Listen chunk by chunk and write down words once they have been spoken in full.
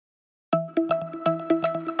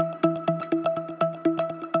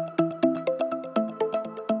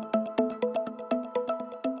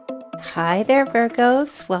Hi there,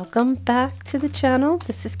 Virgos. Welcome back to the channel.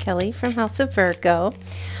 This is Kelly from House of Virgo.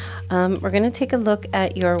 We're going to take a look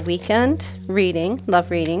at your weekend reading,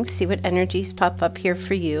 love reading, see what energies pop up here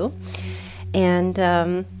for you. And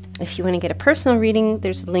if you want to get a personal reading,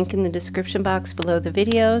 there's a link in the description box below the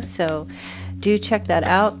video, so do check that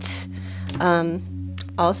out.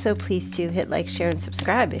 Also, please do hit like, share, and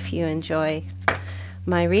subscribe if you enjoy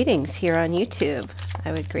my readings here on YouTube.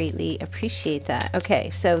 I would greatly appreciate that. Okay,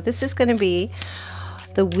 so this is going to be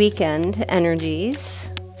the weekend energies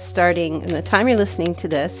starting in the time you're listening to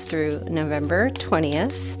this through November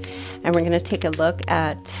 20th. And we're going to take a look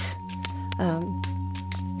at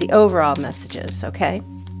the overall messages, okay?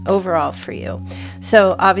 Overall for you.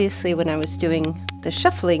 So obviously when I was doing the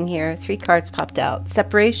shuffling here, 3 cards popped out.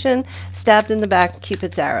 Separation, stabbed in the back,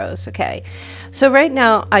 Cupid's arrows. Okay, so right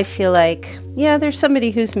now I feel like, yeah, there's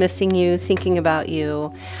somebody who's missing you, thinking about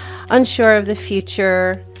you, unsure of the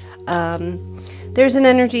future. There's an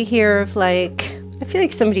energy here of like, I feel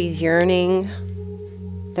like somebody's yearning.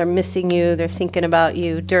 They're missing you. They're thinking about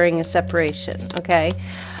you during a separation. Okay,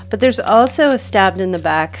 but there's also a stabbed in the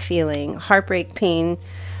back feeling, heartbreak, pain.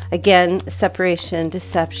 Again, separation,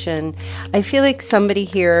 deception. I feel like somebody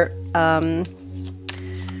here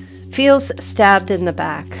feels stabbed in the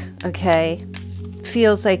back, okay?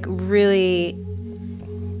 Feels like really,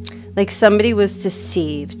 like somebody was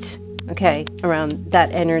deceived, okay, around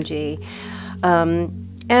that energy.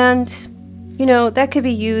 And, you know, that could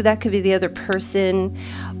be you, that could be the other person.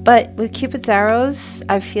 But with Cupid's arrows,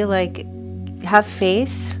 I feel like have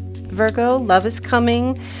faith, Virgo. Love is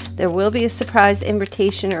coming. There will be a surprise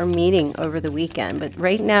invitation or meeting over the weekend. But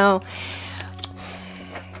right now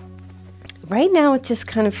it just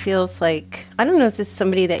kind of feels like, I don't know if this is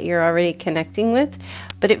somebody that you're already connecting with,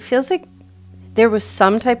 but it feels like there was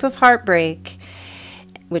some type of heartbreak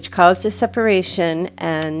which caused a separation.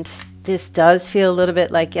 And this does feel a little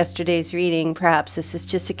bit like yesterday's reading. Perhaps this is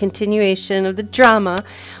just a continuation of the drama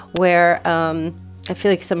where I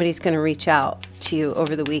feel like somebody's going to reach out to you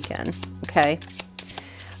over the weekend, okay?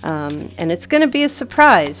 And it's going to be a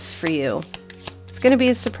surprise for you. It's going to be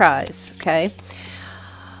a surprise, okay?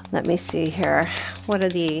 Let me see here. What are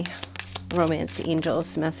the romance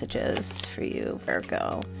angels messages for you,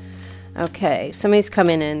 Virgo? Okay, somebody's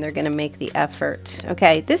coming in. They're going to make the effort.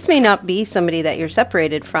 Okay, this may not be somebody that you're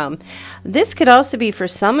separated from. This could also be for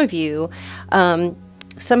some of you,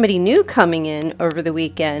 somebody new coming in over the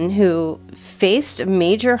weekend who faced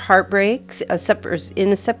major heartbreaks, in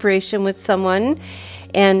a separation with someone,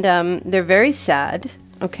 and they're very sad,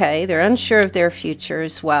 okay? They're unsure of their future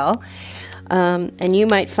as well. And you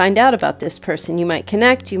might find out about this person. You might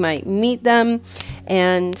connect, you might meet them,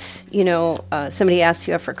 and, you know, somebody asks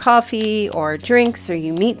you out for coffee or drinks, or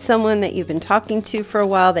you meet someone that you've been talking to for a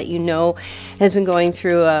while that you know has been going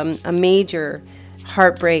through a major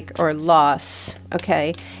heartbreak or loss,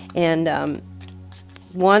 okay, and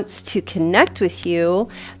wants to connect with you.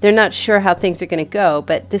 They're not sure how things are going to go,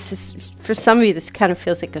 but this is, for some of you, this kind of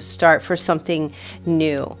feels like a start for something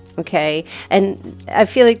new, okay? And I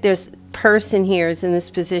feel like there's person here is in this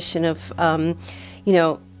position of, you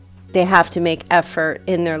know, they have to make effort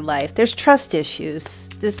in their life. There's trust issues.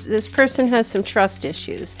 This person has some trust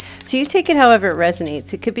issues. So you take it however it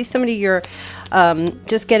resonates. It could be somebody you're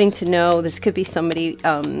just getting to know. This could be somebody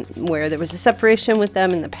where there was a separation with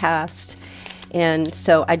them in the past. And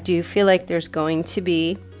so I do feel like there's going to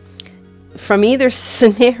be, from either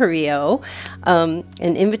scenario, an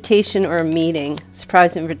invitation or a meeting,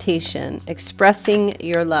 surprise invitation, expressing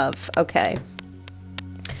your love. Okay.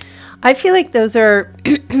 I feel like those are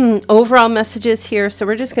overall messages here, so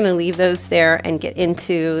we're just going to leave those there and get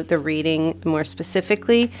into the reading more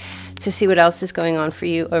specifically to see what else is going on for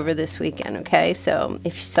you over this weekend, okay? So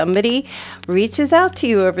if somebody reaches out to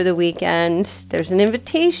you over the weekend, there's an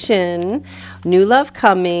invitation, new love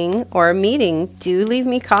coming, or a meeting, do leave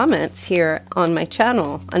me comments here on my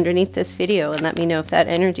channel underneath this video and let me know if that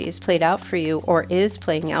energy is played out for you or is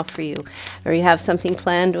playing out for you, or you have something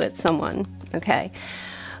planned with someone, okay?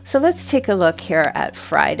 So let's take a look here at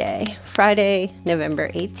Friday. Friday, November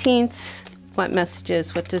 18th. What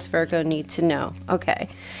messages, what does Virgo need to know? Okay.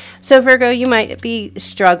 So Virgo, you might be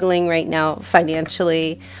struggling right now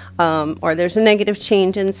financially, or there's a negative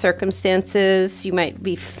change in circumstances. You might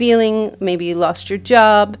be feeling maybe you lost your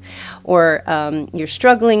job, or you're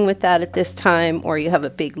struggling with that at this time, or you have a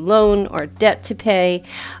big loan or debt to pay.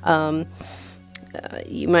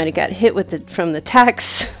 You might have got hit with from the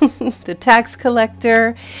tax, the tax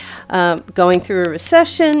collector, going through a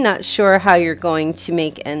recession, not sure how you're going to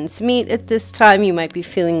make ends meet at this time. You might be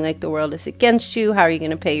feeling like the world is against you. How are you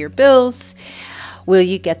going to pay your bills? Will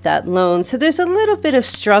you get that loan? So there's a little bit of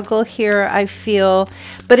struggle here, I feel,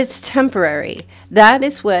 but it's temporary. That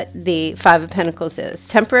is what the Five of Pentacles is,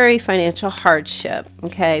 temporary financial hardship,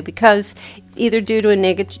 okay? Because either due to a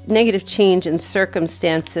negative change in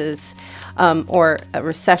circumstances or a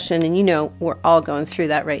recession, and you know we're all going through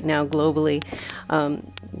that right now globally.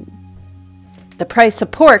 The price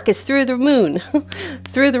of pork is through the moon,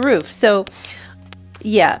 through the roof. So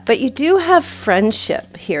yeah, but you do have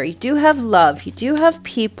friendship here. You do have love. You do have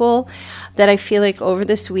people that I feel like over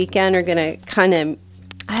this weekend are going to kind of,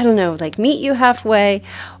 I don't know, like meet you halfway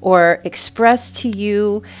or express to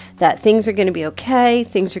you that things are going to be okay.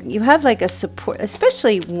 You have like a support,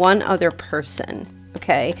 especially one other person,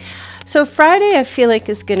 okay? So Friday I feel like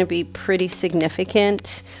is going to be pretty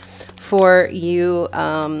significant for you.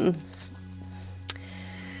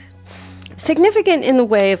 Significant in the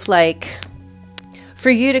way of like, for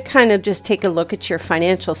you to kind of just take a look at your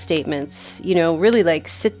financial statements, you know, really like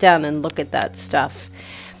sit down and look at that stuff,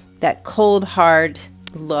 that cold, hard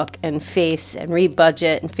look and face and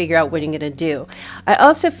rebudget and figure out what you're going to do. I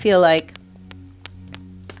also feel like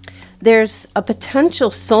there's a potential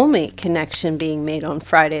soulmate connection being made on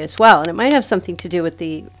Friday as well. And it might have something to do with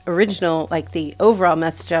the original, like the overall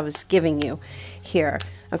message I was giving you here.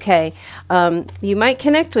 Okay, you might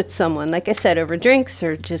connect with someone, like I said, over drinks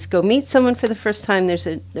or just go meet someone for the first time. There's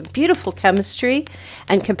a beautiful chemistry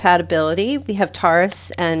and compatibility. We have Taurus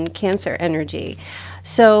and Cancer energy.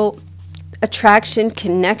 So attraction,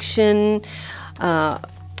 connection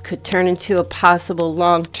could turn into a possible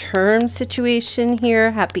long-term situation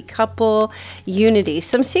here. Happy couple, unity.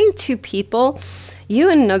 So I'm seeing two people, you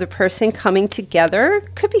and another person coming together.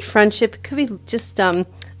 Could be friendship, it could be just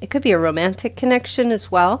it could be a romantic connection as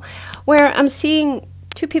well, where I'm seeing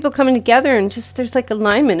two people coming together and just there's like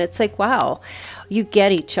alignment. It's like, wow, you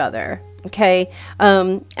get each other, okay?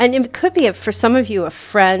 And it could be, for some of you, a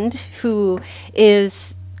friend who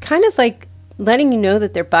is kind of like letting you know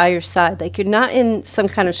that they're by your side, like you're not in some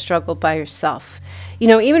kind of struggle by yourself. You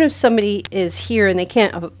know, even if somebody is here and they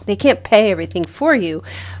can't pay everything for you,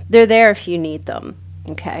 they're there if you need them,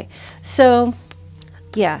 okay? So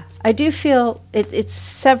yeah, I do feel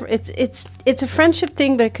it's a friendship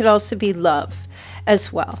thing, but it could also be love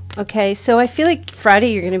as well. Okay, so I feel like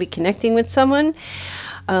Friday you're going to be connecting with someone,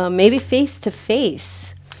 maybe face to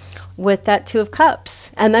face with that Two of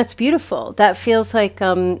Cups, and that's beautiful. That feels like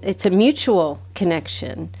it's a mutual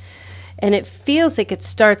connection, and it feels like it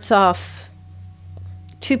starts off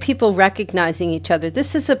two people recognizing each other.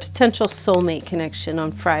 This is a potential soulmate connection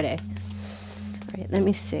on Friday. All right, let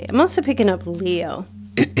me see. I'm also picking up Leo.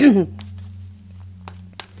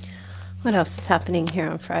 What else is happening here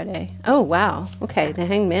on Friday? Oh, wow. Okay, the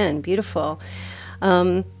Hangman. Beautiful.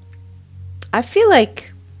 I feel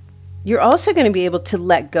like you're also going to be able to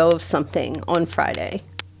let go of something on Friday.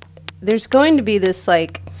 There's going to be this,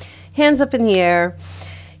 like, hands up in the air,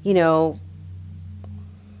 you know,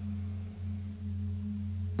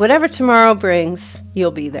 whatever tomorrow brings,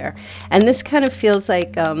 you'll be there. And this kind of feels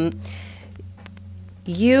like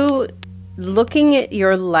you looking at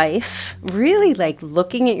your life, really like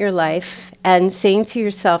looking at your life and saying to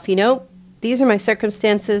yourself, you know, these are my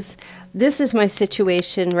circumstances. This is my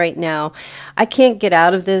situation right now. I can't get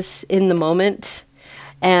out of this in the moment.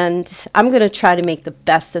 And I'm going to try to make the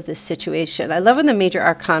best of this situation. I love when the Major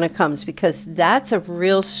Arcana comes because that's a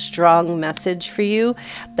real strong message for you.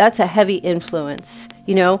 That's a heavy influence,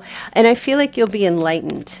 you know. And I feel like you'll be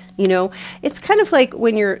enlightened, you know. It's kind of like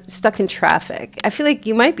when you're stuck in traffic. I feel like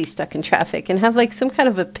you might be stuck in traffic and have like some kind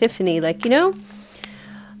of epiphany, like, you know,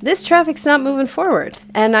 this traffic's not moving forward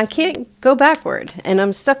and I can't go backward and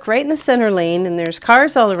I'm stuck right in the center lane and there's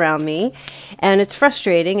cars all around me and it's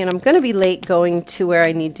frustrating and I'm going to be late going to where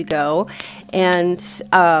I need to go and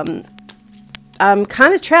I'm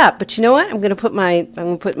kind of trapped, but you know what? I'm going to put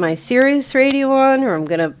my Sirius radio on, or I'm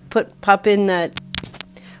going to plug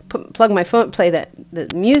my phone, play the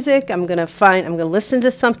music. I'm going to listen to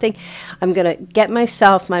something. I'm going to get my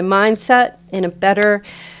mindset in a better,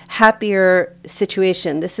 happier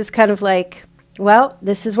situation. This is kind of like, well,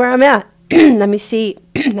 this is where I'm at. Let me see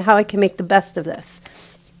how I can make the best of this.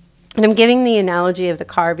 And I'm giving the analogy of the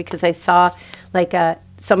car because I saw like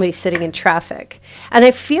somebody sitting in traffic. And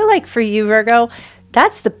I feel like for you, Virgo,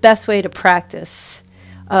 that's the best way to practice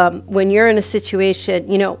when you're in a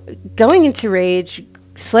situation, you know, going into rage,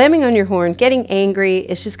 slamming on your horn, getting angry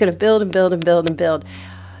is just going to build and build and build and build.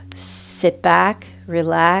 Sit back,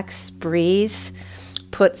 relax, breathe.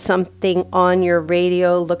 Put something on your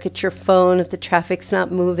radio, look at your phone if the traffic's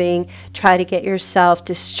not moving, try to get yourself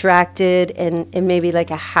distracted and maybe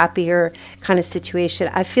like a happier kind of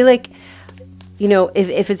situation. I feel like you know,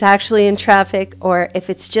 if it's actually in traffic or if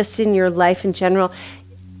it's just in your life in general,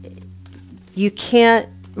 you can't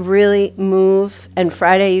really move. And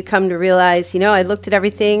Friday you come to realize, you know, I looked at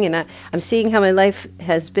everything and I'm seeing how my life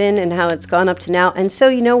has been and how it's gone up to now. And so,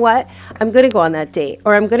 you know what? I'm going to go on that date,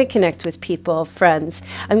 or I'm going to connect with people, friends.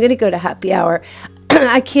 I'm going to go to happy hour.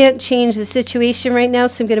 I can't change the situation right now,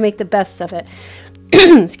 so I'm going to make the best of it.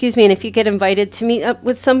 Excuse me. And if you get invited to meet up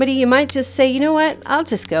with somebody, you might just say, you know what? I'll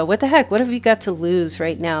just go. What the heck? What have you got to lose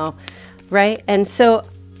right now? Right? And so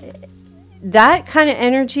that kind of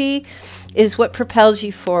energy is what propels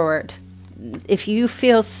you forward. If you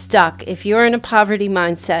feel stuck, if you're in a poverty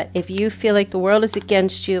mindset, if you feel like the world is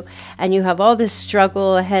against you and you have all this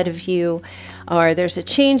struggle ahead of you, or there's a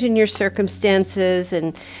change in your circumstances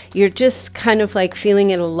and you're just kind of like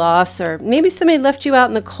feeling at a loss, or maybe somebody left you out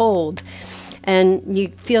in the cold and you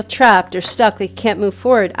feel trapped or stuck, like you can't move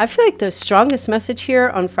forward, I feel like the strongest message here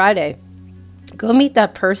on Friday, go meet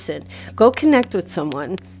that person. Go connect with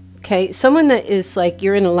someone. Okay, someone that is like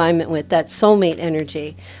you're in alignment with, that soulmate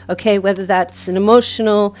energy. Okay, whether that's an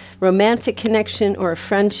emotional, romantic connection or a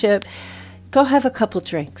friendship, go have a couple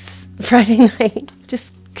drinks Friday night.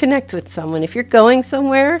 Just connect with someone. If you're going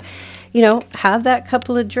somewhere, you know, have that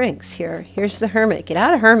couple of drinks here. Here's the hermit. Get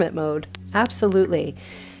out of hermit mode. Absolutely.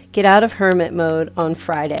 Get out of hermit mode on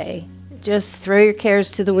Friday. Just throw your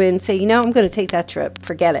cares to the wind. Say, you know, I'm going to take that trip.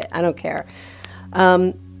 Forget it. I don't care.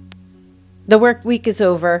 The work week is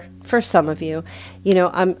over for some of you. You know,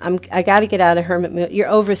 I got to get out of hermit mode. You're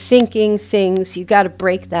overthinking things. You got to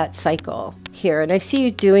break that cycle here. And I see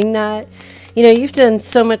you doing that. You know, you've done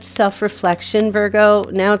so much self-reflection, Virgo.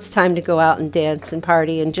 Now it's time to go out and dance and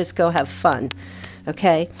party and just go have fun.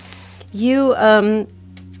 Okay? You've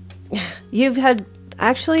had,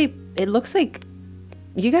 actually, it looks like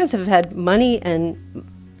you guys have had money and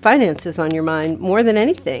finances on your mind more than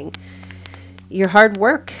anything. Your hard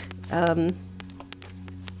work,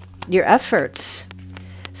 your efforts.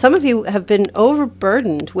 Some of you have been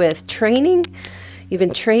overburdened with training. You've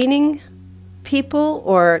been training people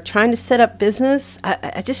or trying to set up business.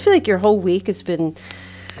 I just feel like your whole week has been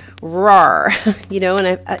raw, you know, and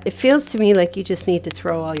it feels to me like you just need to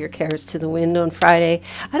throw all your cares to the wind on Friday.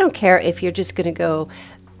 I don't care if you're just going to go,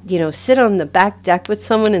 you know, sit on the back deck with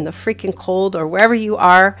someone in the freaking cold or wherever you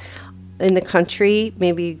are in the country.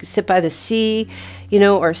 Maybe you sit by the sea, you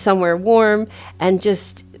know, or somewhere warm and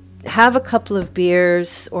just have a couple of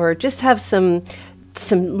beers or just have some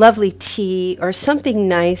lovely tea or something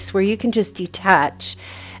nice where you can just detach.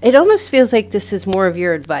 It almost feels like this is more of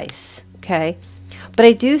your advice, okay? But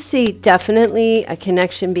I do see definitely a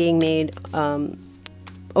connection being made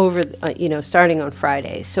over, you know, starting on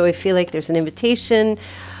Friday. So I feel like there's an invitation,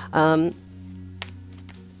 and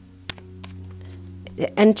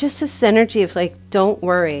just this energy of like, don't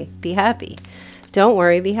worry, be happy. Don't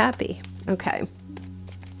worry, be happy. Okay.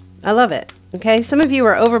 I love it. Okay. Some of you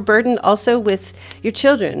are overburdened also with your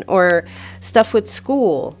children or stuff with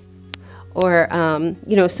school or,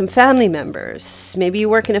 you know, some family members. Maybe you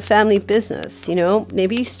work in a family business, you know,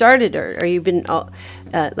 maybe you started or you've been,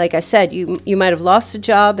 like I said, you might have lost a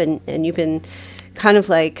job and you've been kind of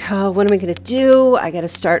like, oh, what am I going to do? I got to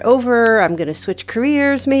start over. I'm going to switch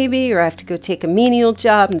careers maybe, or I have to go take a menial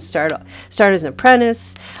job and start as an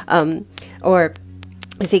apprentice, or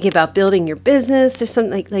thinking about building your business or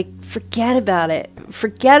something like forget about it.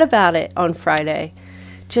 Forget about it on Friday.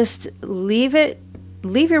 Just leave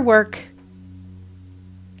your work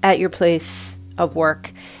at your place of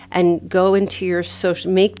work and go into your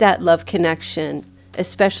social, make that love connection,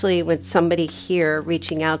 especially with somebody here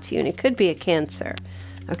reaching out to you. And it could be a Cancer.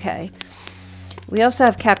 Okay. We also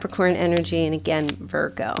have Capricorn energy and again,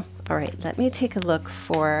 Virgo. All right. Let me take a look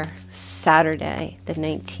for Saturday, the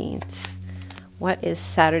 19th. What is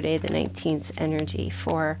Saturday, the 19th energy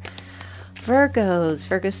for Virgos?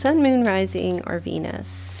 Virgo, Sun, Moon, Rising, or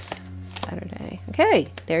Venus? Saturday. Okay,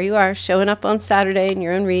 there you are, showing up on Saturday in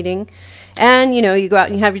your own reading. And, you know, you go out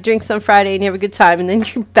and you have your drinks on Friday and you have a good time. And then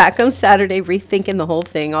you're back on Saturday rethinking the whole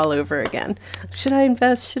thing all over again. Should I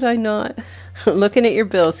invest? Should I not? Looking at your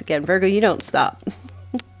bills again. Virgo, you don't stop.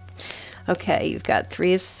 Okay, you've got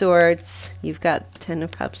Three of Swords. You've got Ten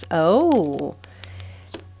of Cups. Oh,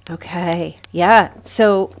 okay. Yeah.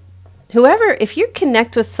 So whoever, if you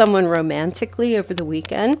connect with someone romantically over the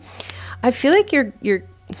weekend, I feel like you're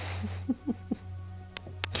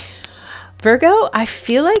Virgo, I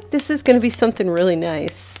feel like this is going to be something really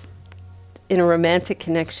nice in a romantic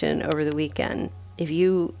connection over the weekend. If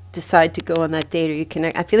you decide to go on that date or you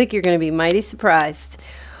connect, I feel like you're going to be mighty surprised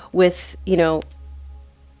with, you know,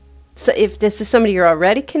 so if this is somebody you're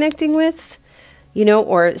already connecting with, you know,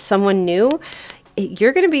 or someone new,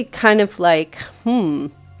 you're going to be kind of like,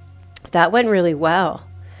 that went really well.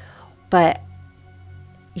 But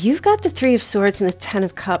you've got the Three of Swords and the Ten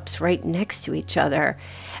of Cups right next to each other.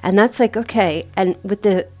 And that's like, okay. And with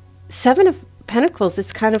the Seven of Pentacles,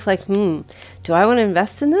 it's kind of like, do I want to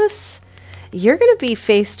invest in this? You're going to be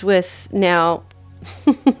faced with now,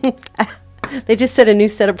 they just said a new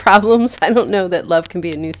set of problems. I don't know that love can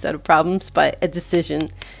be a new set of problems, but a decision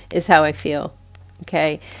is how I feel.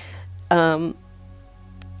 Okay. I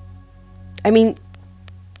mean,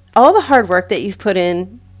 all the hard work that you've put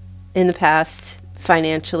in the past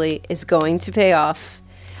financially is going to pay off.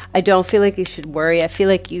 I don't feel like you should worry. I feel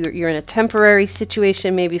like you're in a temporary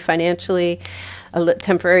situation, maybe financially, a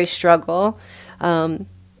temporary struggle.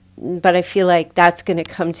 But I feel like that's going to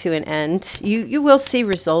come to an end. You will see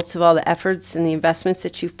results of all the efforts and the investments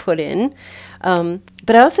that you've put in.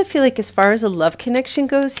 But I also feel like as far as a love connection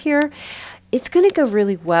goes here, it's going to go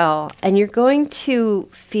really well. And you're going to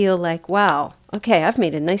feel like, wow, okay, I've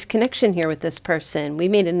made a nice connection here with this person. We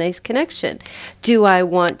made a nice connection. Do I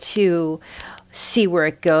want to see where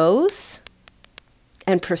it goes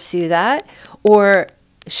and pursue that? Or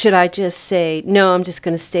should I just say, no, I'm just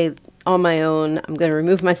going to stay on my own. I'm going to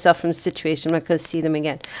remove myself from the situation. I'm not going to see them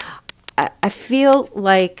again. I feel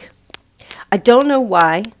like, I don't know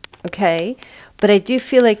why, okay, but I do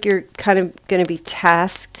feel like you're kind of going to be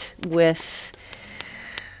tasked with,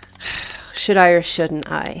 should I or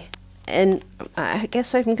shouldn't I? And I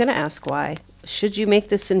guess I'm going to ask why. Should you make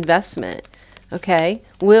this investment? Okay.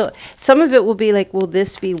 Some of it will be like, will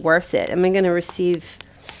this be worth it? Am I going to receive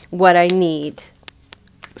what I need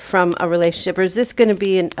from a relationship? Or is this going to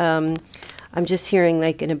be an, I'm just hearing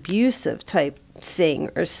like an abusive type thing,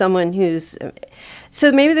 or someone who's,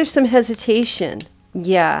 so maybe there's some hesitation.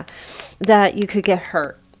 Yeah. That you could get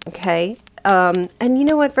hurt. Okay. And you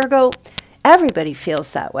know what, Virgo, everybody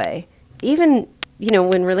feels that way. Even, you know,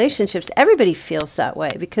 when relationships, everybody feels that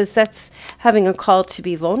way, because that's having a call to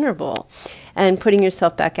be vulnerable and putting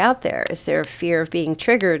yourself back out there. Is there a fear of being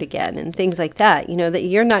triggered again and things like that? You know, that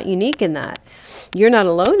you're not unique in that. You're not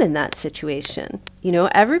alone in that situation. You know,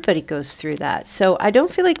 everybody goes through that. So I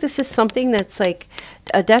don't feel like this is something that's like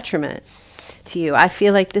a detriment to you. I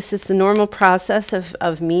feel like this is the normal process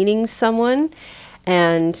of meeting someone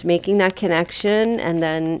and making that connection, and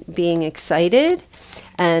then being excited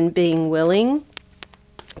and being willing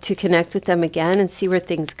to connect with them again and see where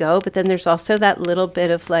things go. But then there's also that little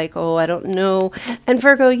bit of like, oh, I don't know. And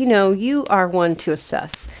Virgo, you know, you are one to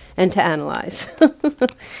assess and to analyze.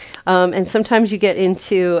 And sometimes you get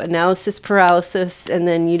into analysis paralysis, and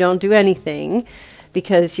then you don't do anything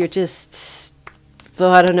because you're just,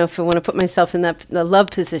 well, I don't know if I want to put myself in the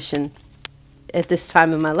love position at this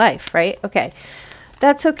time in my life, right? Okay.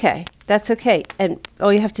 That's okay. That's okay. And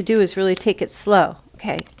all you have to do is really take it slow.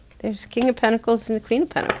 Okay. There's King of Pentacles and the Queen of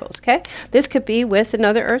Pentacles. Okay. This could be with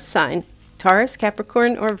another earth sign, Taurus,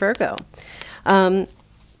 Capricorn, or Virgo.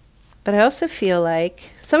 But I also feel like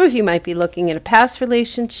some of you might be looking at a past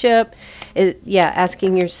relationship.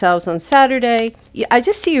 Asking yourselves on Saturday. I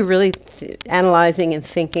just see you really analyzing and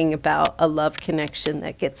thinking about a love connection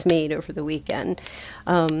that gets made over the weekend.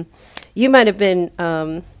 You might have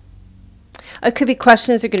been... it could be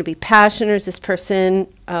questions. Are going to be passion, or is this person,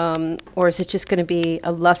 or is it just going to be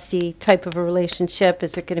a lusty type of a relationship?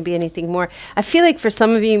 Is there going to be anything more? I feel like for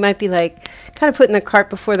some of you, you might be like kind of putting the cart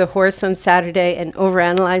before the horse on Saturday and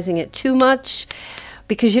overanalyzing it too much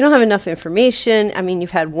because you don't have enough information. I mean,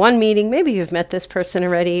 you've had one meeting, maybe you've met this person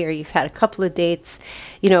already, or you've had a couple of dates.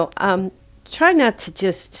 You know, try not to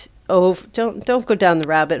just don't go down the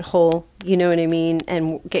rabbit hole, you know what I mean,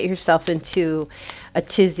 and get yourself into a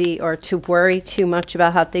tizzy or to worry too much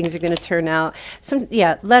about how things are going to turn out.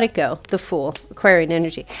 Let it go. The Fool, Aquarian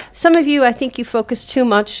energy. Some of you, I think you focus too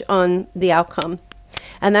much on the outcome,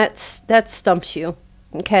 and that stumps you.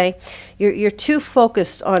 Okay, you're too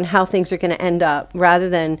focused on how things are going to end up rather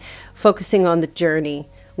than focusing on the journey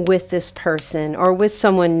with this person or with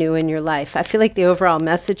someone new in your life. I feel like the overall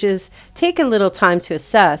message is take a little time to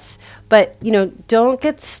assess, but you know, don't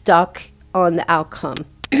get stuck on the outcome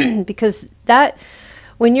because that,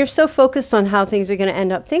 when you're so focused on how things are going to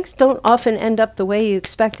end up, things don't often end up the way you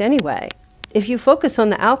expect anyway. If you focus on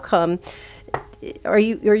the outcome, or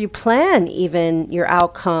you plan even your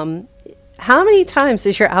outcome, how many times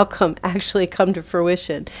does your outcome actually come to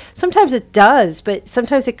fruition? Sometimes it does, but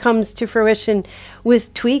sometimes it comes to fruition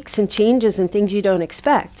with tweaks and changes and things you don't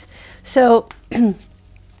expect. So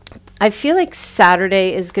I feel like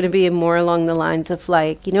Saturday is going to be more along the lines of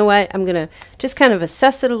like, you know what, I'm going to just kind of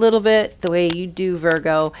assess it a little bit the way you do,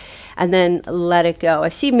 Virgo, and then let it go. I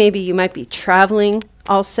see maybe you might be traveling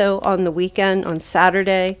also on the weekend, on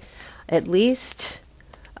Saturday. at least.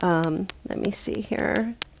 Let me see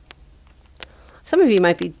here. Some of you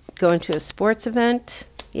might be going to a sports event.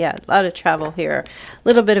 Yeah, a lot of travel here. A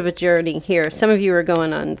little bit of a journey here. Some of you are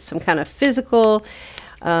going on some kind of physical.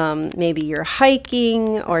 Maybe you're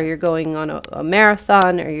hiking, or you're going on a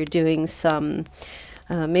marathon, or you're doing some,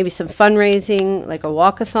 maybe some fundraising, like a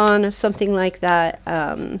walkathon or something like that.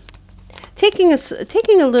 Taking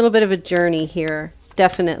a little bit of a journey here,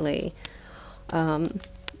 definitely.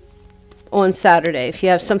 On Saturday, if you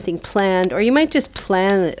have something planned, or you might just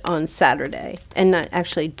plan it on Saturday and not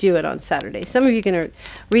actually do it on Saturday. Some of you are going to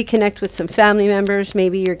reconnect with some family members.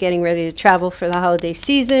 Maybe you're getting ready to travel for the holiday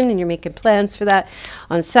season and you're making plans for that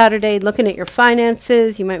on Saturday, looking at your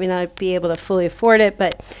finances. You might not be able to fully afford it,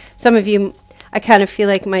 but some of you, I kind of feel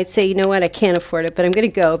like, might say, you know what, I can't afford it, but I'm going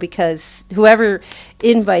to go because whoever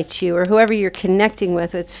invites you or whoever you're connecting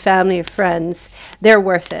with, it's family or friends, they're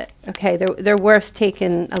worth it. Okay, they're worth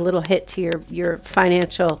taking a little hit to your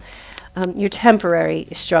financial, your temporary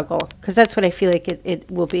struggle, because that's what I feel like it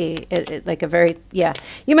will be. Like a very, yeah,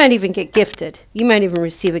 you might even get gifted. You might even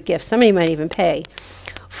receive a gift. Somebody might even pay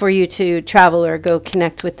for you to travel or go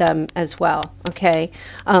connect with them as well. Okay,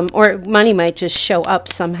 or money might just show up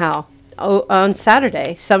somehow. On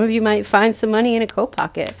Saturday, some of you might find some money in a coat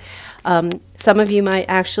pocket. Some of you might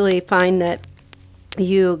actually find that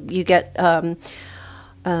you get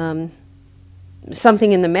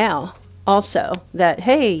something in the mail also, that,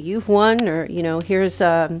 hey, you've won, or, you know, here's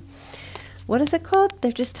what is it called?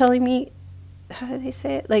 They're just telling me, how do they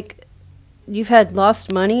say it? Like, you've had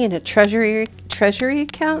lost money in a treasury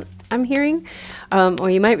account, I'm hearing,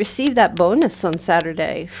 or you might receive that bonus on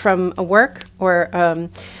Saturday from a work, or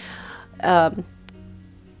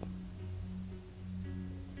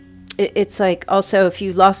it's like also if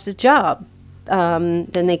you lost a job,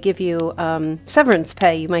 then they give you severance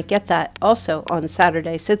pay. You might get that also on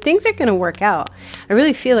Saturday. So things are going to work out. I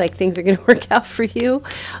really feel like things are going to work out for you.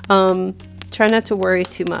 Try not to worry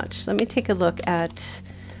too much. Let me take a look at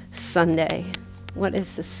Sunday. What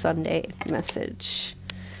is the Sunday message?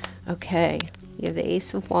 Okay, you have the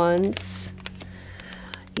Ace of Wands.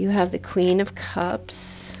 You have the Queen of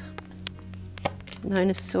Cups.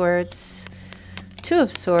 Nine of Swords, Two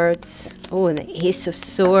of Swords, oh, and the Ace of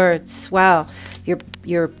Swords. Wow,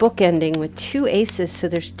 you're bookending with two aces, so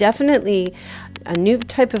there's definitely a new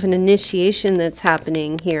type of an initiation that's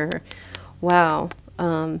happening here. Wow.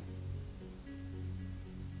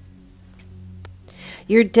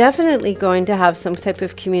 You're definitely going to have some type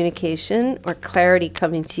of communication or clarity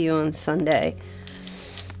coming to you on Sunday.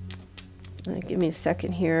 Give me a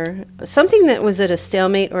second here. Something that was at a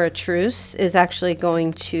stalemate or a truce is actually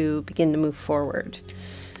going to begin to move forward.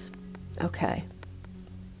 Okay.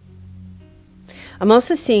 I'm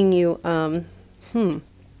also seeing you,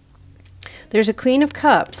 there's a Queen of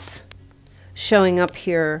Cups showing up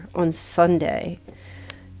here on Sunday.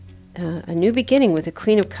 A new beginning with a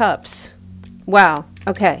Queen of Cups. Wow.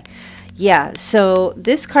 Okay. Yeah, so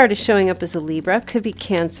this card is showing up as a Libra. Could be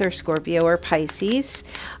Cancer, Scorpio, or Pisces.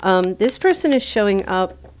 This person is showing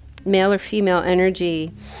up, male or female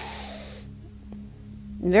energy,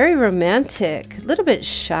 very romantic, a little bit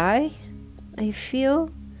shy, I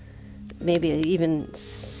feel. Maybe even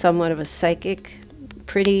somewhat of a psychic,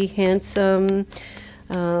 pretty handsome.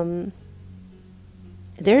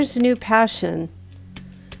 There's a new passion.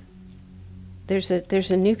 There's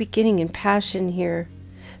a new beginning in passion here.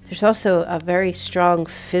 There's also a very strong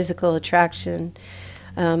physical attraction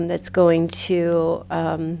that's going to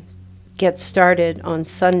get started on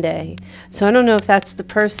Sunday. So I don't know if that's the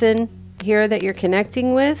person here that you're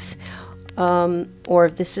connecting with, or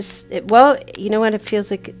if this is, well, you know what, it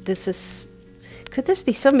feels like this is, could this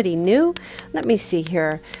be somebody new? Let me see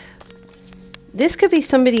here. This could be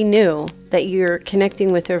somebody new that you're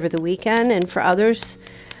connecting with over the weekend, and for others,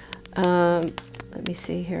 let me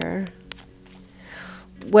see here.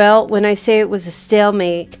 Well, when I say it was a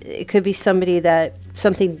stalemate, it could be somebody that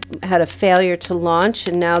something had a failure to launch,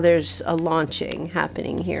 and now there's a launching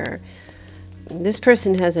happening here. This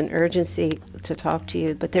person has an urgency to talk to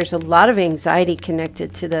you, but there's a lot of anxiety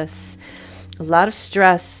connected to this, a lot of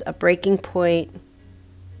stress, a breaking point,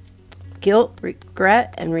 guilt,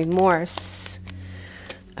 regret, and remorse.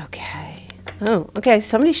 Okay. Oh, okay.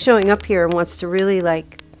 Somebody's showing up here and wants to really,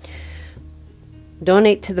 like,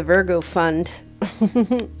 donate to the Virgo fund.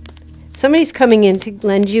 Somebody's coming in to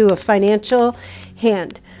lend you a financial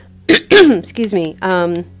hand. Excuse me.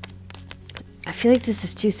 I feel like this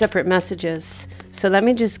is two separate messages. So let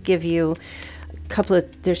me just give you a couple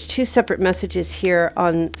of, there's two separate messages here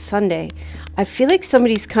on Sunday. I feel like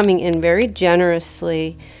somebody's coming in very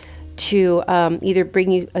generously to either bring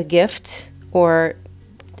you a gift or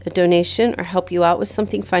a donation or help you out with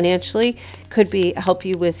something financially. Could be help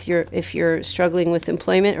you with if you're struggling with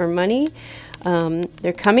employment or money.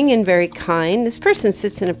 They're coming in very kind. This person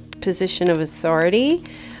sits in a position of authority.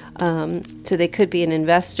 So they could be an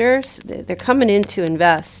investor. They're coming in to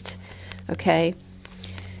invest. Okay.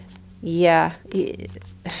 Yeah.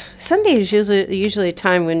 Sunday is usually a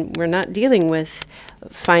time when we're not dealing with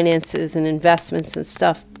finances and investments and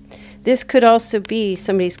stuff. This could also be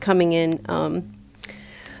somebody's coming in.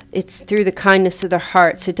 It's through the kindness of their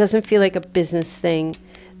heart. So it doesn't feel like a business thing.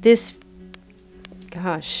 This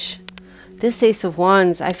Ace of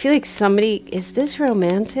Wands, I feel like is this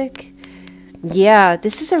romantic? Yeah,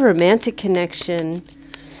 this is a romantic connection.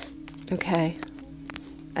 Okay.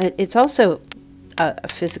 It's also a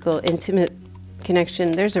physical, intimate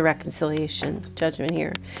connection. There's a reconciliation, judgment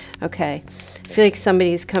here. Okay. I feel like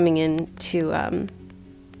somebody's coming in to,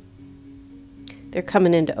 they're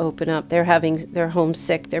coming in to open up. They're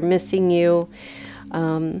homesick. They're missing you.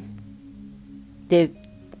 They're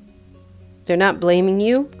not blaming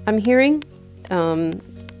you, I'm hearing. Oh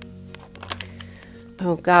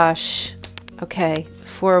gosh. Okay,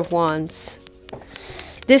 Four of Wands.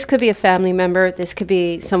 This could be a family member. This could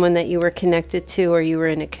be someone that you were connected to or you were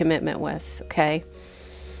in a commitment with, okay?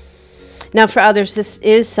 Now for others, this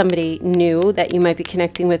is somebody new that you might be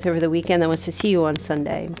connecting with over the weekend that wants to see you on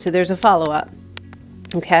Sunday. So there's a follow-up,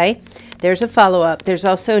 okay? There's a follow-up. There's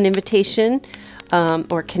also an invitation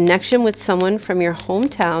or connection with someone from your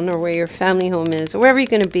hometown or where your family home is or wherever you're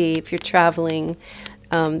going to be if you're traveling.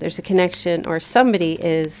 There's a connection or somebody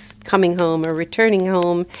is coming home or returning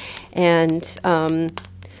home, and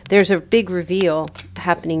there's a big reveal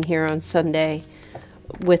happening here on Sunday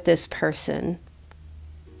with this person.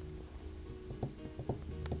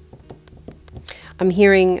 I'm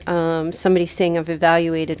hearing somebody saying, I've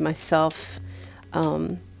evaluated myself.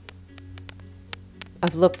 I'm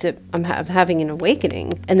having an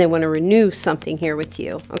awakening, and they want to renew something here with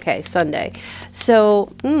you. Okay, Sunday.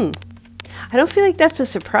 So, I don't feel like that's a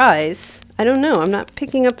surprise. I don't know. I'm not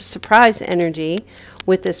picking up a surprise energy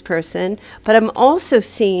with this person, but I'm also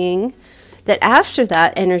seeing that after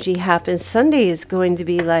that energy happens, Sunday is going to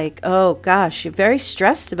be like, oh gosh, you're very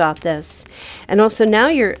stressed about this. And also now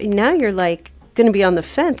you're like going to be on the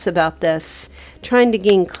fence about this, trying to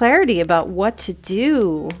gain clarity about what to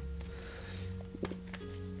do.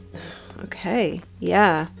 Okay,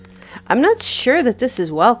 yeah. I'm not sure that this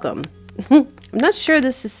is welcome. I'm not sure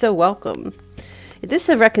this is so welcome. If this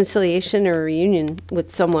is a reconciliation or a reunion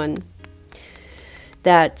with someone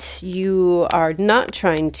that you are not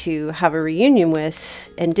trying to have a reunion with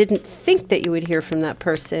and didn't think that you would hear from that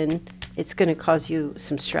person, it's going to cause you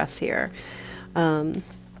some stress here.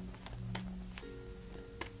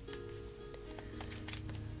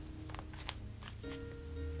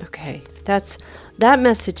 Okay, that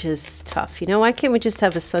message is tough. You know, why can't we just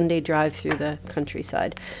have a Sunday drive through the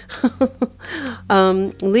countryside?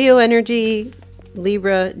 Leo energy,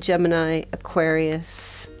 Libra, Gemini,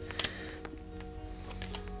 Aquarius.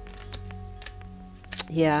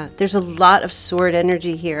 Yeah, there's a lot of sword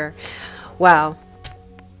energy here. Wow.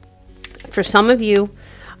 For some of you,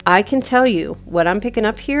 I can tell you what I'm picking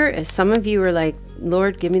up here is some of you are like,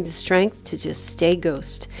 Lord, give me the strength to just stay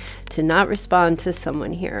ghost, to not respond to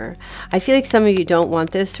someone here. I feel like some of you don't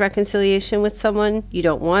want this reconciliation with someone. You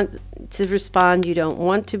don't want to respond. You don't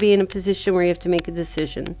want to be in a position where you have to make a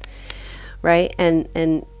decision, right?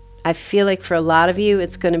 And I feel like for a lot of you,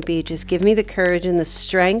 it's going to be just give me the courage and the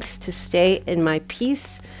strength to stay in my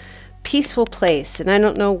peaceful place. And I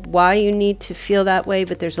don't know why you need to feel that way,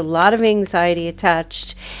 but there's a lot of anxiety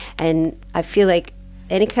attached. And I feel like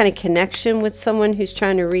any kind of connection with someone who's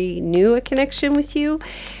trying to renew a connection with you,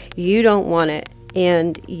 you don't want it.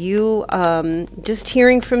 And you, just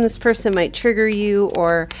hearing from this person might trigger you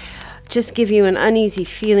or just give you an uneasy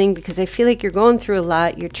feeling, because I feel like you're going through a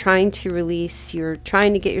lot. You're trying to release, you're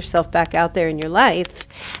trying to get yourself back out there in your life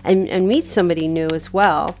and meet somebody new as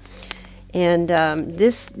well. And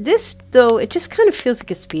this though, it just kind of feels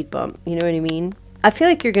like a speed bump. You know what I mean? I feel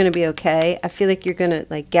like you're going to be okay. I feel like you're going to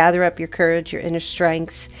like gather up your courage, your inner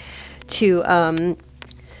strength to,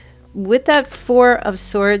 with that Four of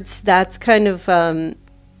Swords, that's kind of,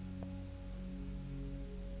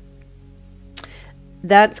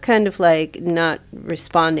 like not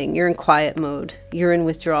responding. You're in quiet mode. You're in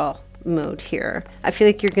withdrawal mode here. I feel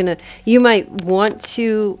like you might want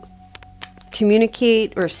to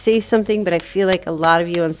communicate or say something, but I feel like a lot of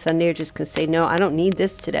you on Sunday are just going to say, no, I don't need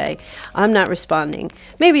this today. I'm not responding.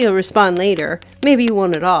 Maybe you'll respond later. Maybe you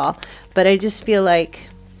won't at all. But I just feel like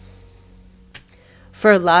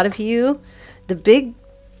for a lot of you, the big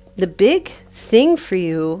thing for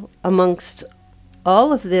you amongst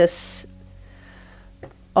all of this,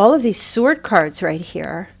 all of these sword cards right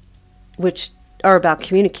here, which are about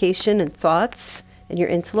communication and thoughts and your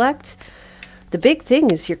intellect. The big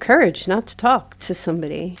thing is your courage not to talk to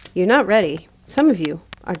somebody. You're not ready. Some of you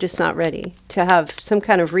are just not ready to have some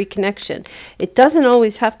kind of reconnection. It doesn't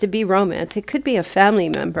always have to be romance. It could be a family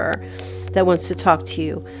member that wants to talk to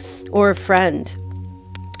you, or a friend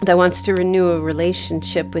that wants to renew a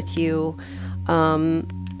relationship with you, and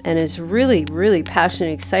is really, really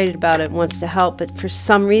passionate, excited about it, wants to help. But for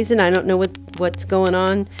some reason, I don't know what's going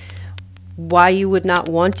on, why you would not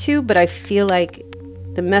want to, but I feel like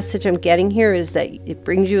the message I'm getting here is that it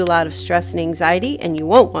brings you a lot of stress and anxiety, and you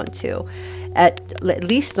won't want to, at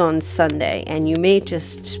least on Sunday. And you may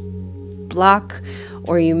just block,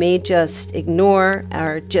 or you may just ignore,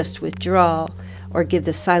 or just withdraw, or give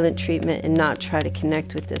the silent treatment and not try to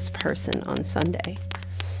connect with this person on Sunday.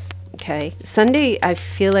 Okay, Sunday, I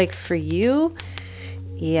feel like for you,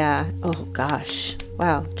 yeah, oh gosh,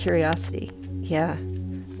 wow, curiosity, yeah.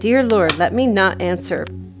 Dear Lord, let me not answer.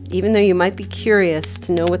 Even though you might be curious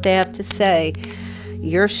to know what they have to say,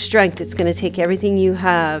 your strength, it's going to take everything you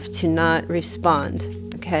have to not respond,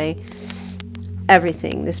 okay?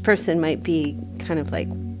 Everything. This person might be kind of like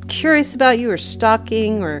curious about you, or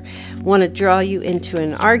stalking, or want to draw you into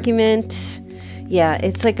an argument. Yeah,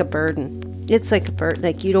 it's like a burden. It's like a burden.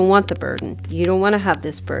 Like, you don't want the burden. You don't want to have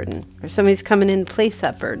this burden. Or somebody's coming in to place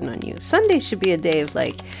that burden on you. Sunday should be a day of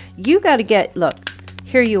like, you got to get, look,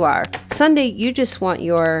 here you are. Sunday, you just want to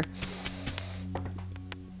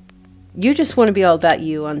be all about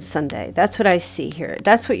you on Sunday. That's what I see here.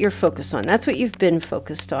 That's what you're focused on. That's what you've been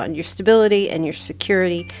focused on. Your stability and your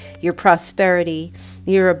security, your prosperity,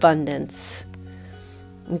 your abundance.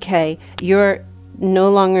 Okay? You're no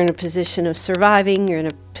longer in a position of surviving. You're in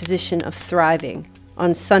a position of thriving.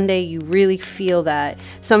 On Sunday, you really feel that.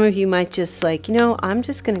 Some of you might just like, you know, I'm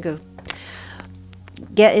just going to go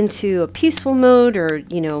get into a peaceful mode, or,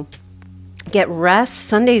 you know, get rest.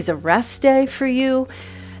 Sunday's a rest day for you.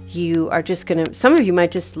 You are just going to, some of you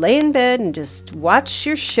might just lay in bed and just watch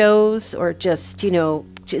your shows, or just, you know,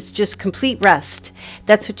 just complete rest.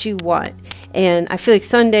 That's what you want. And I feel like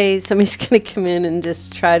Sunday, somebody's going to come in and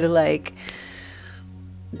just try to like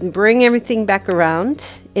bring everything back around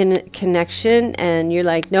in connection. And you're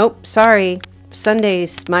like, nope, sorry.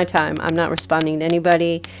 Sunday's my time. I'm not responding to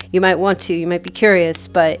anybody. You might want to, you might be curious,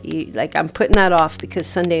 but like, I'm putting that off because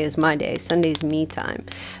Sunday is my day. Sunday's me time.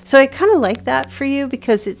 So I kind of like that for you,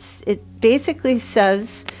 because it basically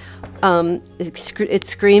says, it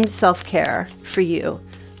screams self-care for you,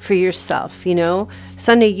 for yourself, you know.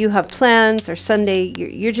 Sunday you have plans, or Sunday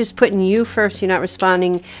you're just putting you first. You're not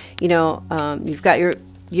responding, you know. You've got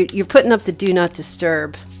you're putting up the do not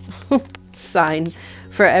disturb sign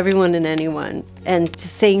for everyone and anyone, and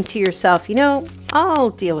just saying to yourself, you know, I'll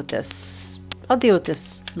deal with this. I'll deal with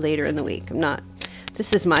this later in the week.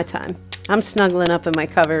 This is my time. I'm snuggling up in my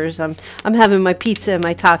covers. I'm having my pizza and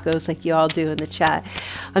my tacos like you all do in the chat.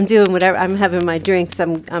 I'm doing whatever. I'm having my drinks.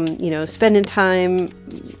 I'm you know, spending time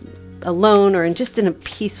alone, or just in a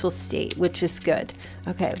peaceful state, which is good.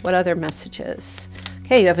 Okay, what other messages?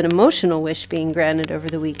 Okay, you have an emotional wish being granted over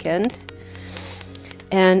the weekend.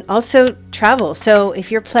 And also travel. So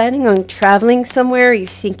if you're planning on traveling somewhere, you're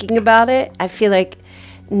thinking about it, I feel like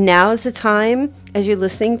now is the time, as you're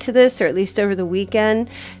listening to this, or at least over the weekend,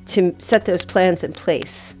 to set those plans in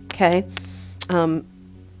place, okay?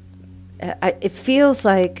 It feels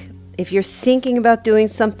like if you're thinking about doing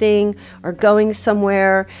something or going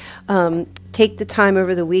somewhere, take the time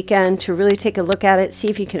over the weekend to really take a look at it, see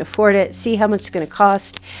if you can afford it, see how much it's going to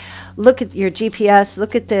cost. Look at your GPS,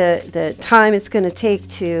 look at the time it's going to take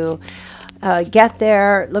to get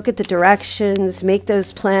there, look at the directions, make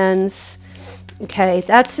those plans. Okay,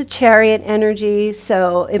 that's the Chariot energy.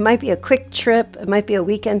 So it might be a quick trip, it might be a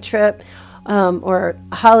weekend trip, or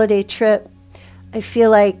a holiday trip. I feel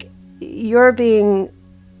like you're being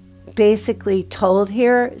basically told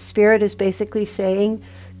here, Spirit is basically saying,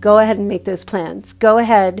 go ahead and make those plans. Go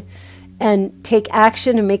ahead and take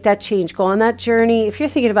action and make that change. Go on that journey. If you're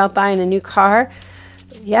thinking about buying a new car,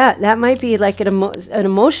 yeah, that might be like an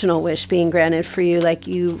emotional wish being granted for you. Like,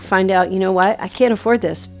 you find out, you know what, I can't afford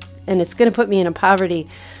this, and it's going to put me in a poverty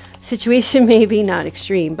situation, maybe not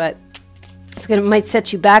extreme, but might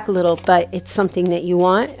set you back a little, but it's something that you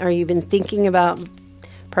want, or you've been thinking about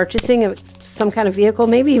purchasing some kind of vehicle,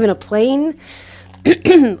 maybe even a plane,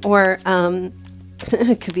 or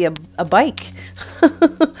it could be a bike,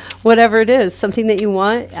 whatever it is, something that you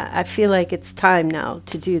want. I feel like it's time now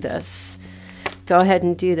to do this. Go ahead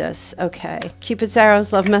and do this. Okay. Cupid's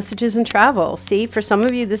arrows, love messages, and travel. See, for some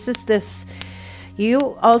of you, this is this.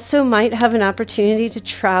 You also might have an opportunity to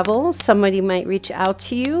travel. Somebody might reach out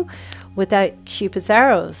to you with that Cupid's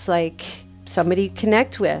arrows, like somebody you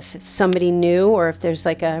connect with, if somebody new, or if there's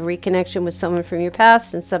like a reconnection with someone from your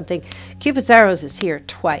past and something. Cupid's arrows is here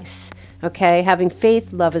twice. Okay, having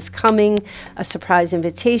faith, love is coming, a surprise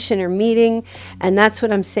invitation or meeting, and that's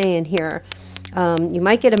what I'm saying here. You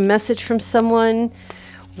might get a message from someone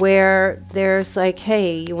where there's like,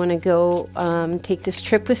 hey, you want to go take this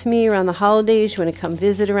trip with me around the holidays? You want to come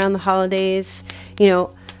visit around the holidays? You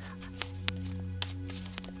know,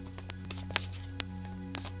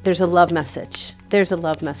 there's a love message. There's a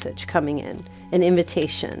love message coming in, an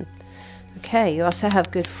invitation. Okay, you also have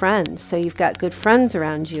good friends. So you've got good friends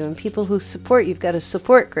around you and people who support you. You've got a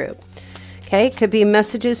support group. Okay, could be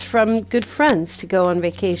messages from good friends to go on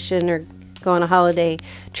vacation or go on a holiday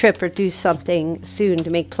trip or do something soon to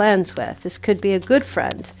make plans with. This could be a good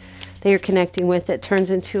friend that you're connecting with that turns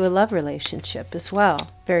into a love relationship as well.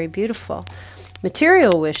 Very beautiful.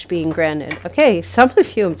 Material wish being granted. Okay, some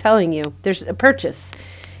of you, I'm telling you, there's a purchase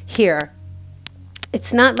here.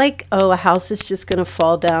 It's not like, oh, a house is just going to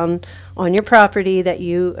fall down on your property that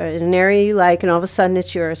you, in an area you like, and all of a sudden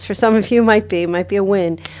it's yours. For some of you, it might be a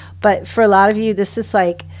win. But for a lot of you, this is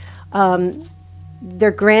like,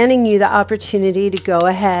 they're granting you the opportunity to go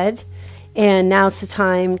ahead, and now's the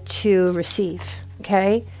time to receive,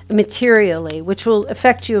 okay? Materially, which will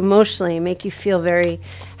affect you emotionally and make you feel very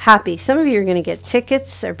happy. Some of you are going to get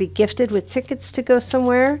tickets or be gifted with tickets to go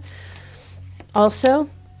somewhere also.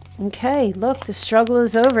 Okay, look, the struggle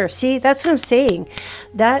is over. See, that's what I'm saying.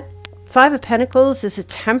 That Five of Pentacles is a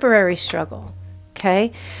temporary struggle,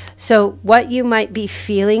 okay? So what you might be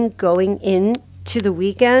feeling going into the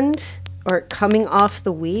weekend or coming off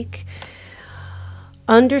the week,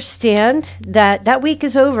 understand that that week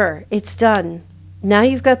is over. It's done. Now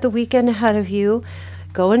you've got the weekend ahead of you.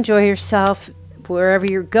 Go enjoy yourself wherever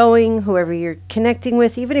you're going, whoever you're connecting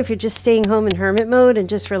with. Even if you're just staying home in hermit mode and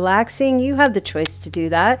just relaxing, you have the choice to do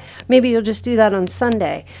that. Maybe you'll just do that on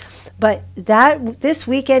Sunday. But this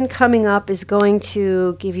weekend coming up is going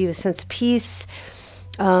to give you a sense of peace.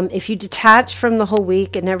 If you detach from the whole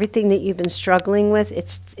week and everything that you've been struggling with,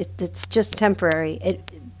 it's just temporary.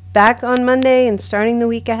 Back on Monday and starting the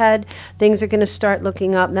week ahead, things are going to start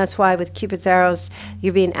looking up. And that's why with Cupid's arrows,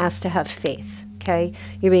 you're being asked to have faith. Okay,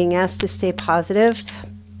 you're being asked to stay positive.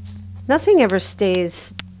 Nothing ever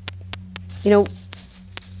stays, you know,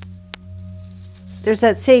 there's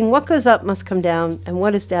that saying, what goes up must come down, and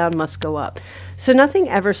what is down must go up. So nothing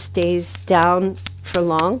ever stays down for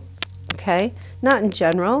long, okay? Not in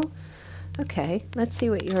general. Okay, let's see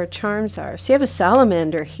what your charms are. So you have a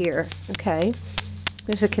salamander here, okay?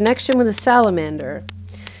 There's a connection with a salamander.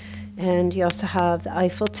 And you also have the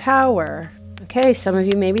Eiffel Tower. Okay, some of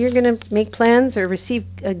you, maybe you're going to make plans or receive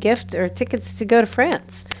a gift or tickets to go to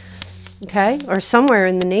France, okay, or somewhere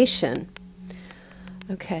in the nation.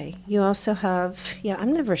 Okay, you also have, yeah,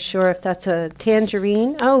 I'm never sure if that's a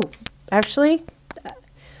tangerine. Oh, actually,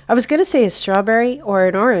 I was going to say a strawberry or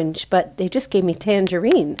an orange, but they just gave me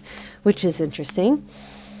tangerine, which is interesting.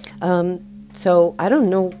 So I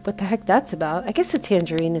don't know what the heck that's about. I guess a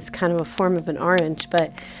tangerine is kind of a form of an orange,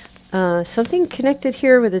 but something connected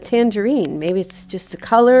here with a tangerine. Maybe it's just a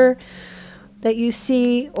color that you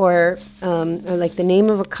see, or like the name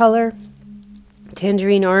of a color.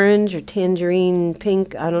 Tangerine orange or tangerine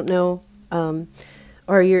pink, I don't know.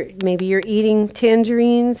 Or maybe you're eating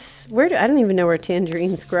tangerines. I don't even know where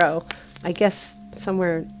tangerines grow. I guess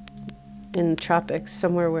somewhere in the tropics,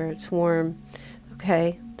 somewhere where it's warm.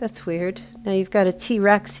 Okay, that's weird. Now you've got a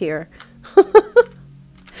T-Rex here.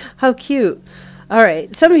 How cute. All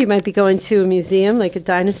right, some of you might be going to a museum, like a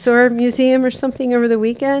dinosaur museum or something over the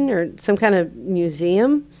weekend, or some kind of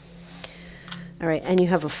museum. All right, and you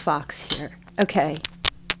have a fox here. Okay.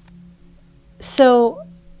 So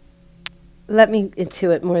let me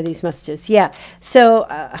intuit more of these messages. Yeah, so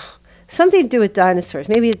something to do with dinosaurs.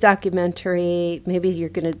 Maybe a documentary. Maybe you're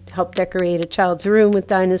going to help decorate a child's room with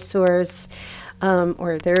dinosaurs.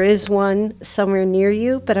 Or there is one somewhere near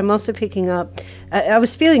you, but I'm also picking up, I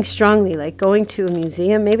was feeling strongly like going to a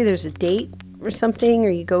museum. Maybe there's a date or something, or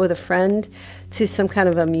you go with a friend to some kind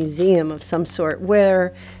of a museum of some sort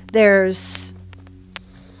where there's,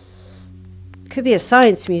 could be a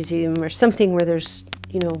science museum or something where there's,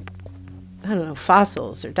 you know, I don't know,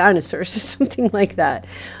 fossils or dinosaurs or something like that.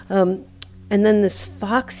 And then this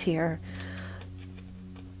fox here.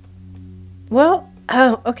 Well,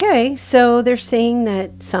 oh, okay. So they're saying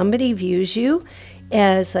that somebody views you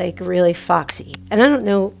as like really foxy. And I don't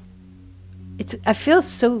know, I feel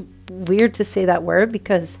so weird to say that word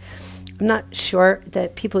because I'm not sure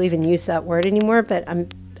that people even use that word anymore, but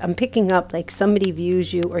I'm picking up like somebody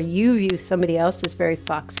views you or you view somebody else as very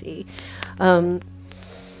foxy.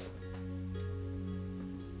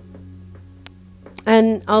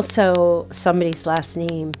 And also somebody's last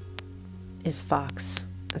name is Fox.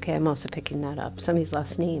 Okay, I'm also picking that up. Somebody's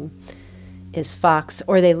last name is Fox,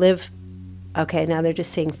 or they live, okay, now they're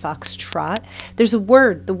just saying foxtrot. There's a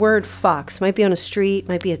word, the word fox, might be on a street,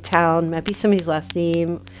 might be a town, might be somebody's last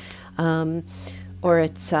name, or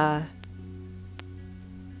it's a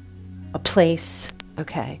place,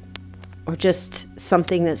 okay, or just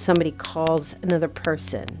something that somebody calls another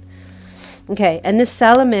person. Okay, and this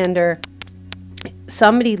salamander,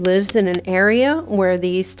 somebody lives in an area where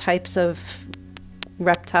these types of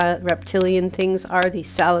reptilian things are, these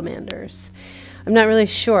salamanders. I'm not really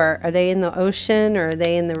sure. Are they in the ocean, or are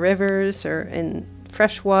they in the rivers, or in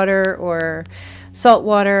fresh water or salt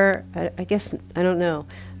water? I guess, I don't know.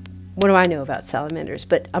 What do I know about salamanders?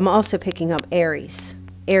 But I'm also picking up Aries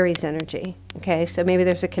energy. Okay, so maybe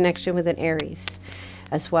there's a connection with an Aries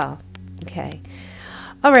as well. Okay.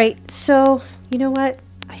 All right, so you know what?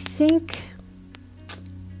 I think...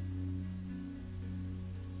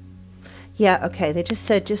 Yeah, okay, they just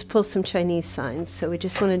said just pull some Chinese signs, so we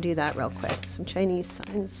just want to do that real quick. Some Chinese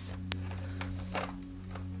signs.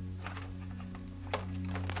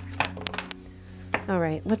 All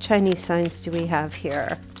right, what Chinese signs do we have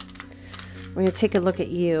here? We're going to take a look at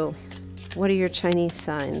you. What are your Chinese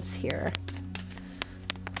signs here?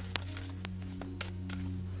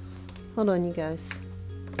 Hold on, you guys.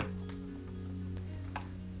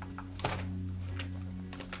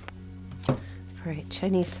 All right,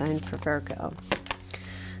 Chinese sign for Virgo.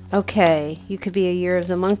 Okay, you could be a year of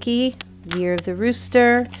the monkey, year of the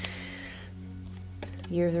rooster,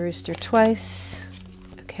 year of the rooster twice.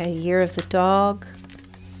 Okay, year of the dog,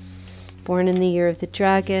 born in the year of the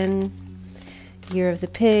dragon, year of the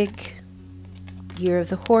pig, year of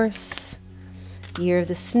the horse, year of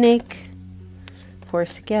the snake,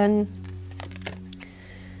 horse again,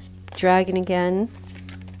 dragon again,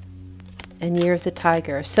 and year of the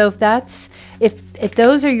tiger. So if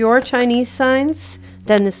those are your Chinese signs,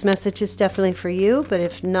 then this message is definitely for you. But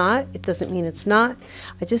if not, it doesn't mean it's not.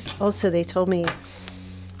 They told me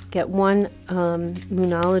get one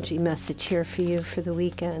Moonology message here for you for the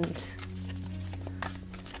weekend.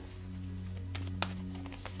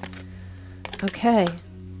 Okay,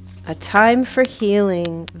 a time for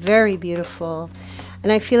healing, very beautiful.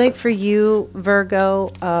 And I feel like for you, Virgo,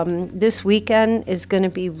 this weekend is going to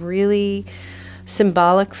be really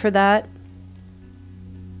symbolic for that.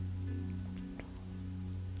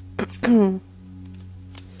 And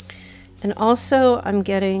also I'm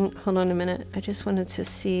getting, hold on a minute, I just wanted to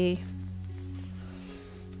see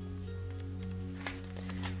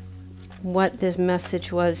what this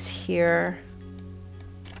message was here.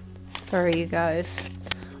 Sorry, you guys.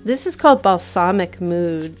 This is called Balsamic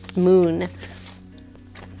Moon.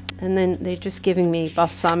 And then they're just giving me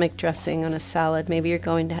balsamic dressing on a salad. Maybe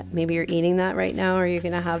you're eating that right now, or you're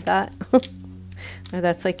gonna have that. Or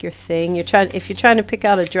that's like your thing. If you're trying to pick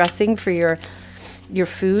out a dressing for your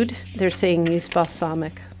food, they're saying use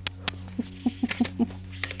balsamic.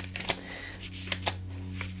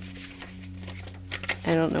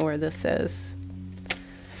 I don't know where this is.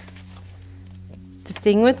 The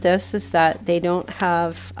thing with this is that they don't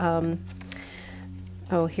have,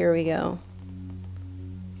 oh, here we go.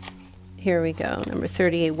 Here we go, number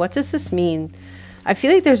 38. What does this mean? I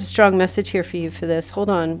feel like there's a strong message here for you for this.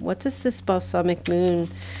 Hold on. What does this Balsamic Moon?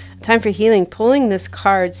 Time for healing. Pulling this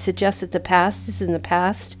card suggests that the past is in the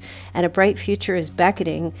past and a bright future is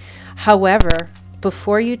beckoning. However,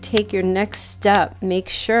 before you take your next step, make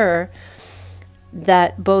sure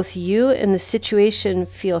that both you and the situation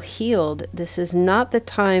feel healed. This is not the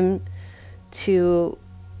time to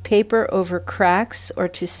paper over cracks or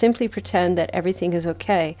to simply pretend that everything is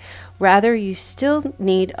okay. Rather, you still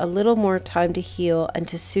need a little more time to heal and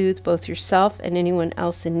to soothe both yourself and anyone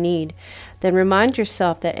else in need. Then remind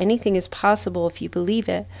yourself that anything is possible if you believe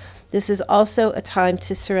it. This is also a time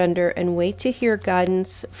to surrender and wait to hear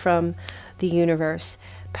guidance from the universe.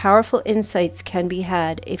 Powerful insights can be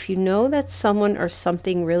had. If you know that someone or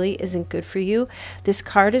something really isn't good for you, this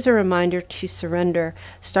card is a reminder to surrender.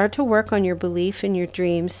 Start to work on your belief in your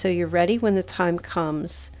dreams so you're ready when the time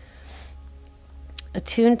comes.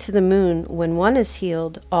 Attuned to the moon. When one is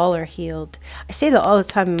healed, all are healed. I say that all the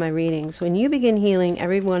time in my readings. When you begin healing,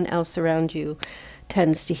 everyone else around you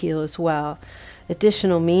tends to heal as well.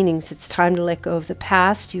 Additional meanings. It's time to let go of the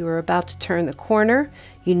past. You are about to turn the corner.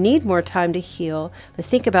 You need more time to heal, but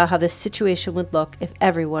think about how this situation would look if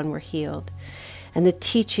everyone were healed. And the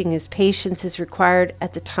teaching is patience is required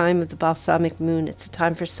at the time of the balsamic moon. It's a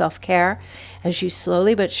time for self-care as you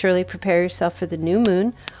slowly but surely prepare yourself for the new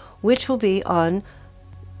moon, which will be on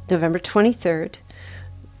November 23rd,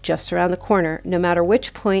 just around the corner. No matter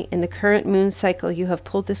which point in the current moon cycle you have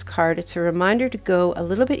pulled this card, it's a reminder to go a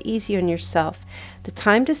little bit easy on yourself. The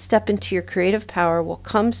time to step into your creative power will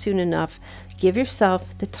come soon enough. Give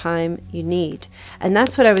yourself the time you need. And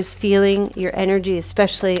that's what I was feeling, your energy,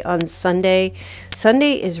 especially on Sunday.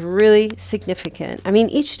 Sunday is really significant. I mean,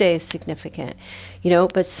 each day is significant, you know,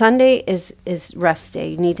 but Sunday is rest day.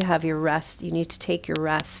 You need to have your rest. You need to take your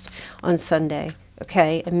rest on Sunday.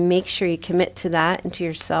 Okay, and make sure you commit to that and to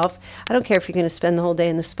yourself. I don't care if you're going to spend the whole day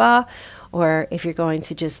in the spa or if you're going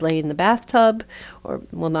to just lay in the bathtub, or,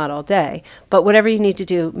 well, not all day. But whatever you need to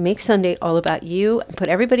do, make Sunday all about you and put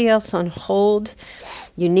everybody else on hold.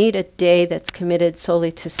 You need a day that's committed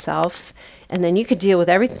solely to self, and then you could deal with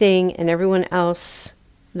everything and everyone else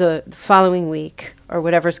the following week or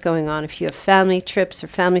whatever's going on. If you have family trips or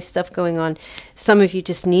family stuff going on, some of you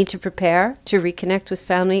just need to prepare to reconnect with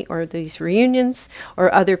family or these reunions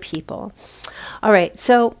or other people. All right,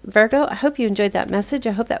 so Virgo, I hope you enjoyed that message.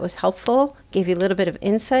 I hope that was helpful, gave you a little bit of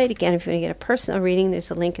insight. Again, if you want to get a personal reading, there's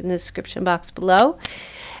a link in the description box below.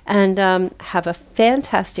 And have a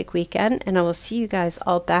fantastic weekend, and I will see you guys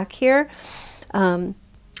all back here on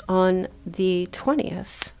the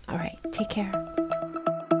 20th. All right, take care.